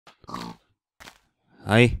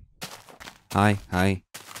Hi. Hi. Hi.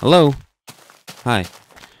 Hello. Hi.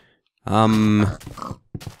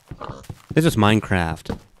 This is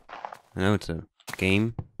Minecraft. I know it's a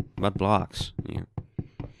game about blocks. You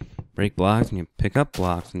break blocks and you pick up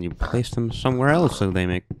blocks and you place them somewhere else so they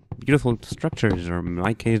make beautiful structures, or in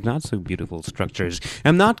my case, not so beautiful structures.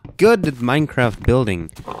 I'm not good at Minecraft building.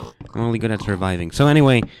 I'm only good at surviving. So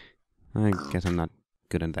anyway, I guess I'm not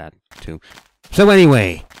good at that too. So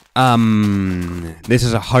anyway, this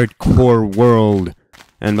is a hardcore world.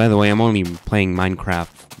 And by the way, I'm only playing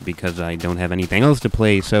Minecraft because I don't have anything else to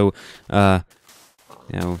play, so,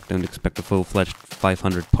 you know, don't expect a full-fledged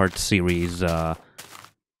 500-part series,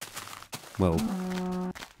 well,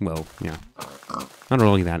 yeah. Not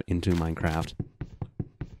really that into Minecraft.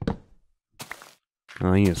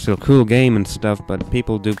 Yeah, it's still a cool game and stuff, but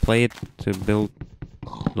people do play it to build,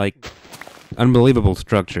 like, unbelievable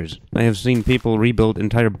structures. I have seen people rebuild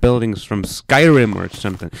entire buildings from Skyrim or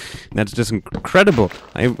something. That's just incredible.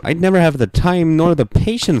 I'd never have the time nor the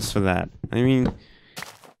patience for that. I mean,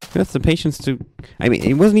 who has the patience to... I mean,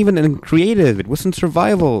 it wasn't even in creative. It was in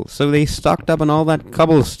survival. So they stocked up on all that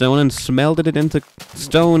cobblestone and smelted it into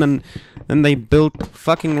stone, and then they built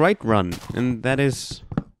fucking Run. And that is...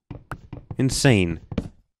 insane.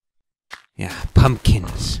 Yeah,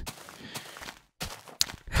 pumpkins.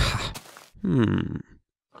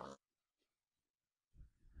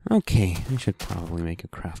 Okay, I should probably make a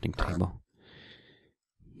crafting table.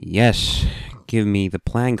 Yes, give me the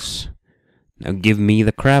planks. Now give me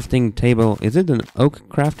the crafting table. Is it an oak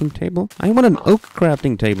crafting table? I want an oak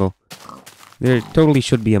crafting table. There totally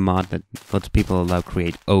should be a mod that lets people allow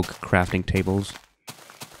create oak crafting tables.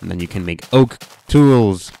 And then you can make oak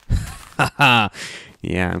tools. Haha!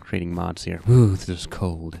 Yeah, I'm creating mods here. Ooh, this is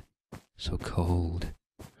cold. So cold.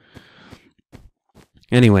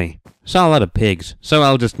 Anyway, saw a lot of pigs, so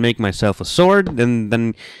I'll just make myself a sword and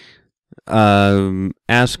then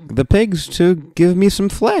ask the pigs to give me some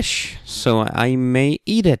flesh so I may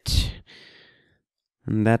eat it.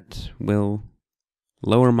 And that will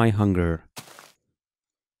lower my hunger,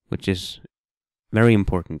 which is very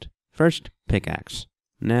important. First, pickaxe.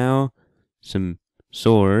 Now, some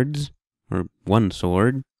swords, or one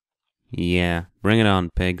sword. Yeah, bring it on,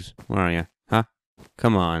 pigs. Where are you? Huh?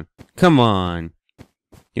 Come on. Come on.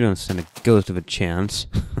 You don't stand a ghost of a chance.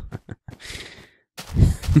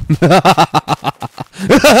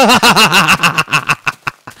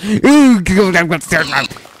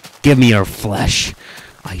 Give me your flesh.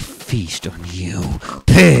 I feast on you.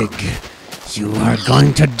 Pig! You are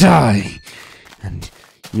going to die. And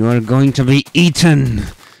you are going to be eaten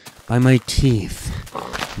by my teeth.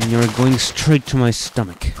 And you are going straight to my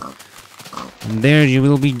stomach. And there you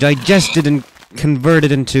will be digested and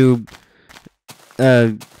converted into...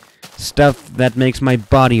 stuff that makes my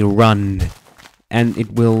body run, and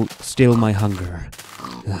it will still my hunger.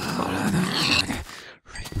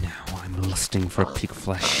 Right now, I'm lusting for pig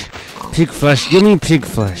flesh. Pig flesh, give me pig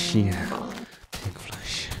flesh, yeah. Pig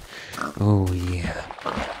flesh. Oh, yeah.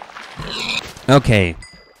 Okay.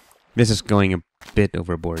 This is going a bit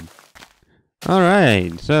overboard.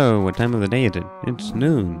 Alright, so what time of the day is it? It's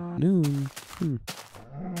noon. Noon.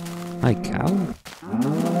 Hi, cow.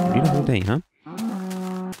 Beautiful day, huh?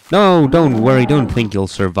 No, don't worry, don't think you'll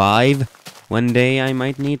survive. One day I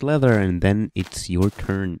might need leather, and then it's your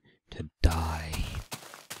turn to die.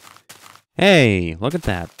 Hey, look at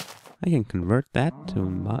that. I can convert that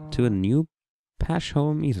to a new ThePaSch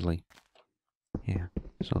home easily. Yeah,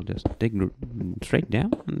 so I'll just dig straight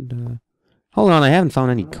down and... Hold on, I haven't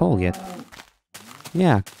found any coal yet.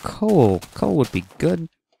 Yeah, coal. Coal would be good.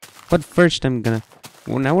 But first I'm gonna...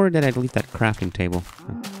 Well, now where did I leave that crafting table?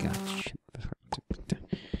 Oh, God, shit.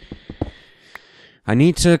 I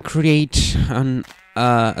need to create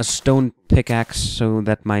a stone pickaxe so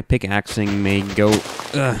that my pickaxing may go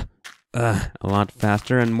a lot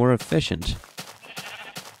faster and more efficient.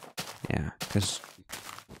 Yeah, because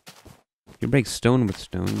you break stone with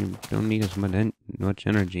stone, you don't need as much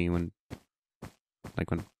energy when, I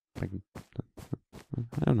don't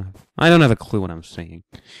know. I don't have a clue what I'm saying.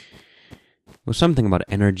 It was something about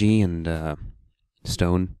energy and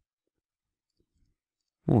stone.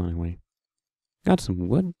 Well, anyway. Got some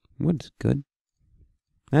wood. Wood's good.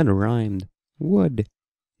 That rhymed. Wood.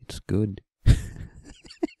 It's good.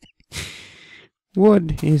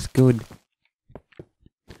 Wood is good.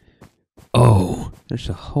 Oh, there's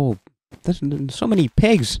so many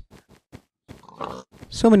pigs.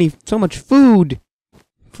 So much food.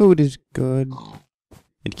 Food is good.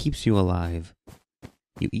 It keeps you alive.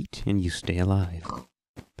 You eat and you stay alive.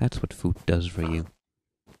 That's what food does for you.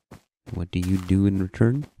 What do you do in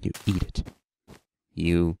return? You eat it.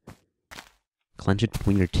 You clench it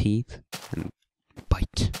between your teeth and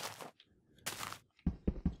bite.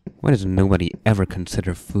 Why does nobody ever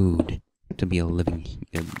consider food to be a living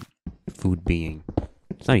food being?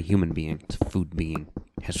 It's not a human being, it's a food being.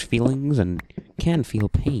 It has feelings and can feel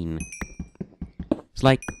pain. It's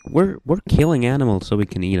like, we're killing animals so we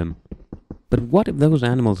can eat them. But what if those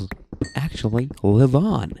animals actually live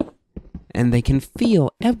on? And they can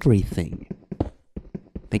feel everything.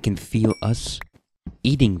 They can feel us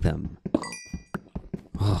eating them.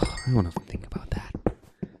 Oh, I don't want to think about that.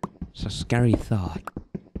 It's a scary thought.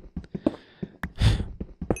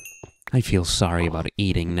 I feel sorry about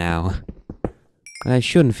eating now. But I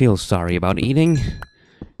shouldn't feel sorry about eating.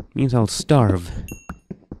 It means I'll starve.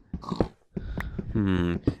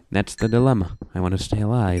 That's the dilemma. I want to stay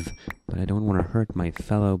alive, but I don't want to hurt my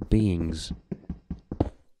fellow beings.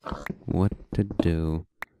 What to do?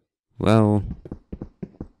 Well,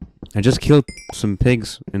 I just killed some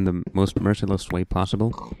pigs in the most merciless way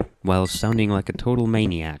possible, while sounding like a total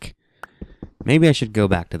maniac. Maybe I should go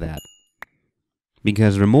back to that.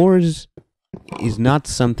 Because remorse is not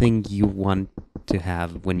something you want to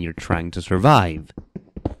have when you're trying to survive.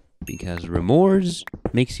 Because remorse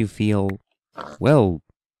makes you feel, well,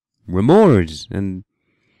 remorse, and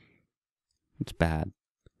it's bad.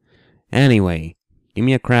 Anyway, give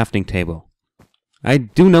me a crafting table. I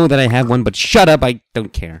do know that I have one, but shut up, I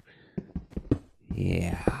don't care.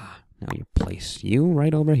 Yeah, now you place you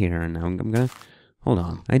right over here, and now I'm gonna... Hold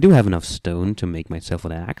on, I do have enough stone to make myself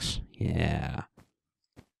an axe. Yeah.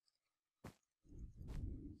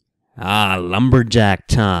 Ah, lumberjack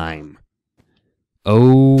time.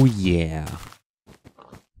 Oh, yeah.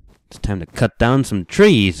 It's time to cut down some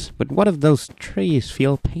trees. But what if those trees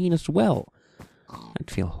feel pain as well?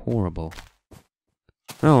 I'd feel horrible.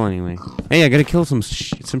 Oh, anyway. Hey, I gotta kill some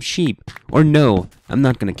sheep. Or no, I'm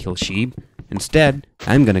not gonna kill sheep. Instead,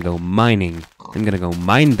 I'm gonna go mining. I'm gonna go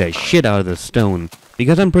mine the shit out of the stone.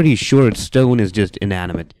 Because I'm pretty sure stone is just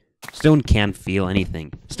inanimate. Stone can't feel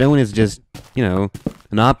anything. Stone is just, you know,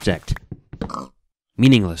 an object.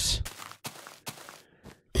 Meaningless.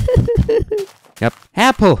 Yep.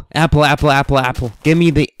 Apple! Apple, apple, apple, apple. Give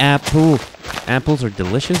me the apple. Apples are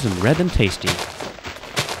delicious and red and tasty.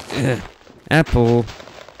 Ugh. Apple.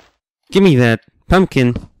 Give me that.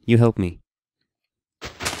 Pumpkin, you help me.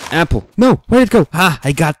 Apple. No, where'd it go? Ah,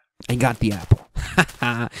 I got the apple.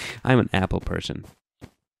 I'm an apple person.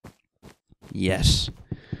 Yes.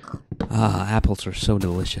 Ah, apples are so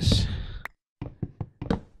delicious.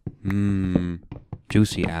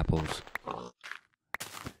 Juicy apples.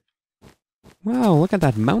 Wow, look at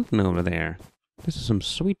that mountain over there. This is some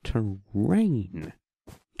sweet terrain.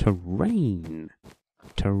 Terrain.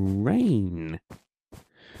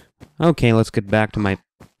 Okay, let's get back to my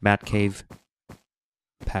bat cave.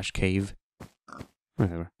 PaSch cave.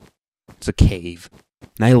 Whatever. It's a cave.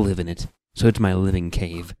 And I live in it. So it's my living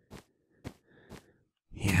cave.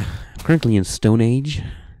 Yeah. I'm currently in Stone Age.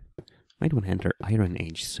 Might want to enter Iron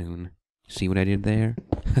Age soon. See what I did there?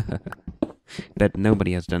 Bet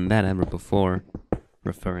nobody has done that ever before.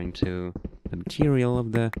 Referring to the material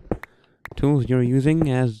of the tools you're using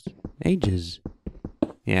as ages.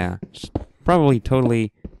 Yeah. It's probably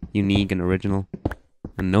totally unique and original.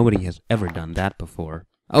 And nobody has ever done that before.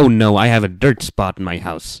 Oh no, I have a dirt spot in my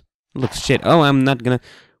house. It looks shit. Oh, I'm not gonna...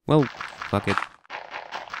 Well, fuck it.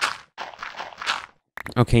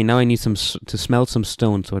 Okay, now I need to smelt some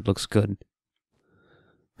stone so it looks good.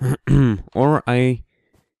 Or I...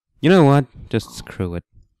 You know what? Just screw it.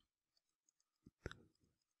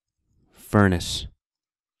 Furnace.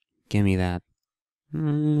 Give me that.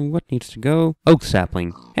 What needs to go? Oak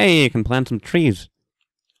sapling. Hey, I can plant some trees.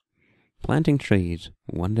 Planting trees,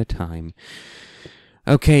 one at a time.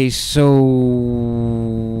 Okay, so...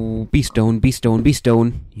 Be stone, be stone, be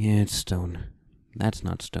stone. Yeah, it's stone. That's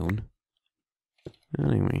not stone.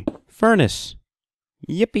 Anyway. Furnace!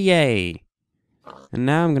 Yippee-yay! And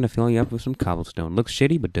now I'm gonna fill you up with some cobblestone. Looks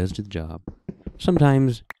shitty, but does the job.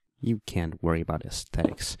 Sometimes you can't worry about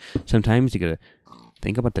aesthetics. Sometimes you gotta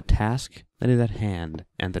think about the task that is at hand.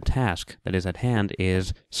 And the task that is at hand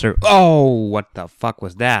is... Oh! What the fuck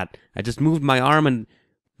was that? I just moved my arm and...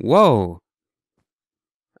 Whoa!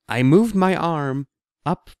 I moved my arm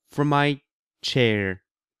up from my chair.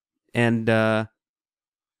 And, it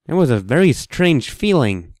was a very strange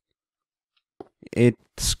feeling. It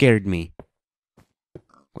scared me.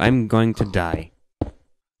 I'm going to die.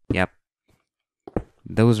 Yep.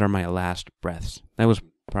 Those are my last breaths. That was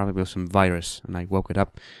probably some virus, and I woke it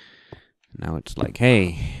up. Now it's like,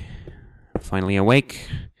 hey, I'm finally awake.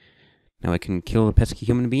 Now I can kill a pesky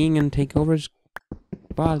human being and take over his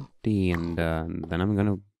body, and then I'm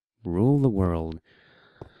gonna rule the world.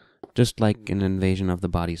 Just like an invasion of the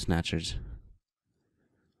body snatchers.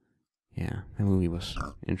 Yeah, that movie was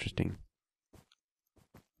interesting.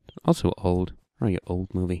 Also old. Very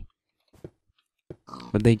old movie.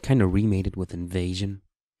 But they kind of remade it with Invasion.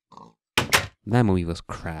 That movie was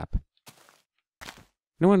crap.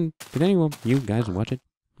 Did anyone, you guys watch it?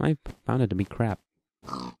 I found it to be crap.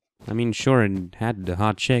 I mean, sure, it had the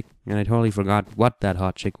hot chick, and I totally forgot what that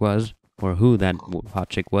hot chick was, or who that hot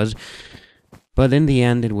chick was. But in the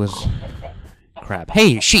end, it was crap.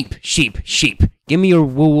 Hey, sheep, sheep, sheep! Give me your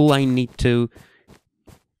wool. I need to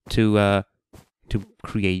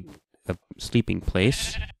create a sleeping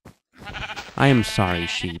place. I am sorry,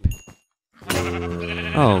 sheep.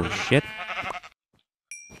 Oh shit!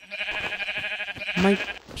 My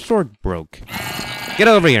sword broke. Get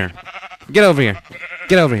over here! Get over here!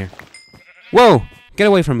 Get over here! Whoa! Get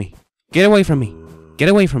away from me! Get away from me! Get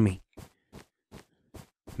away from me!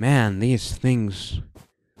 Man, these things...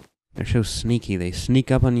 they're so sneaky. They sneak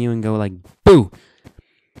up on you and go like, boo!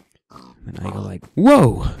 And I go like,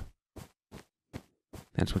 whoa!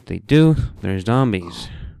 That's what they do. They're zombies.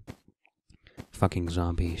 Fucking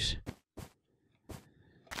zombies.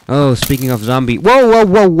 Oh, speaking of zombie... Whoa, whoa,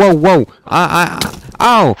 whoa, whoa, whoa! Ow!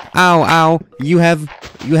 Ow, ow! You have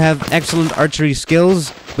excellent archery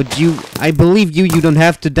skills, but I believe you don't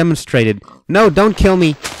have to demonstrate it. No, don't kill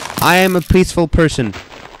me! I am a peaceful person.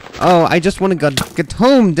 Oh, I just want to get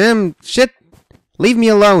home, damn shit! Leave me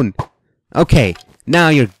alone! Okay, now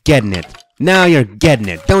you're getting it. Now you're getting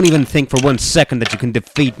it. Don't even think for 1 second that you can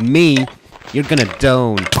defeat me. You're gonna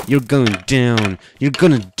down. You're going down. You're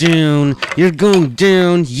gonna down. You're going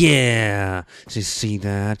down. Yeah. So see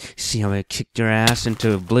that? See how I kicked your ass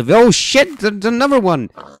into oblivion? Oh shit! There's another one.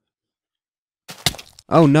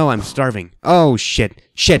 Oh no, I'm starving. Oh shit!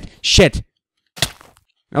 Shit! Shit!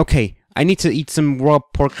 Okay, I need to eat some raw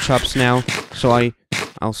pork chops now, so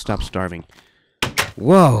I'll stop starving.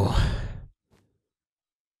 Whoa!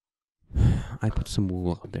 I put some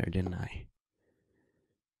wool out there, didn't I?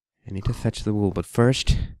 I need to fetch the wool, but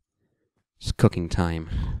first, it's cooking time.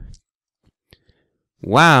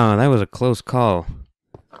 Wow, that was a close call.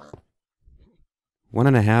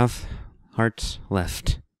 1.5 hearts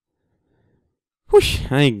left. Whoosh,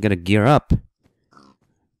 I gotta gear up.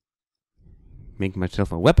 Make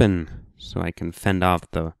myself a weapon, so I can fend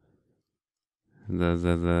off the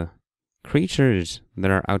creatures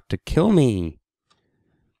that are out to kill me.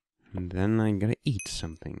 And then I gotta eat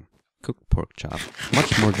something. Cooked pork chop.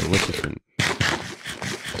 Much more delicious than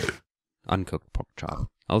uncooked pork chop.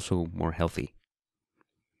 Also more healthy.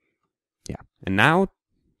 Yeah. And now,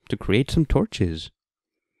 to create some torches.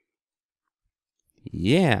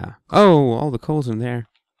 Yeah. Oh, all the coal's in there.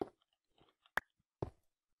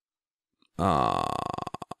 Yeah.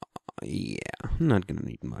 I'm not gonna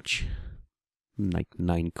need much. Like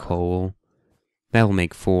 9 coal. That'll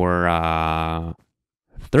make for,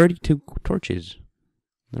 32 torches.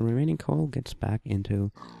 The remaining coal gets back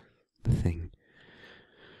into the thing.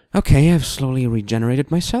 Okay, I've slowly regenerated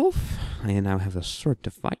myself. I now have a sword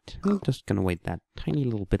to fight. I'm just gonna wait that tiny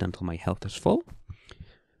little bit until my health is full.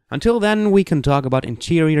 Until then, we can talk about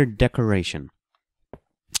interior decoration.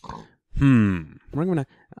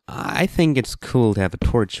 I think it's cool to have a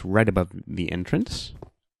torch right above the entrance.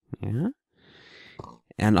 Yeah.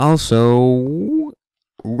 And also...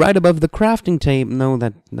 right above the crafting table. No,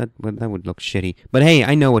 that would look shitty. But hey,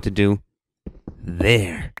 I know what to do.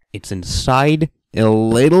 There. It's inside a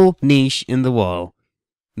little niche in the wall.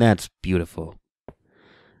 That's beautiful.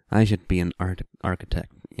 I should be an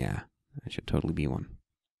architect. Yeah, I should totally be one.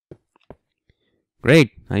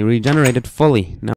 Great. I regenerated fully. Now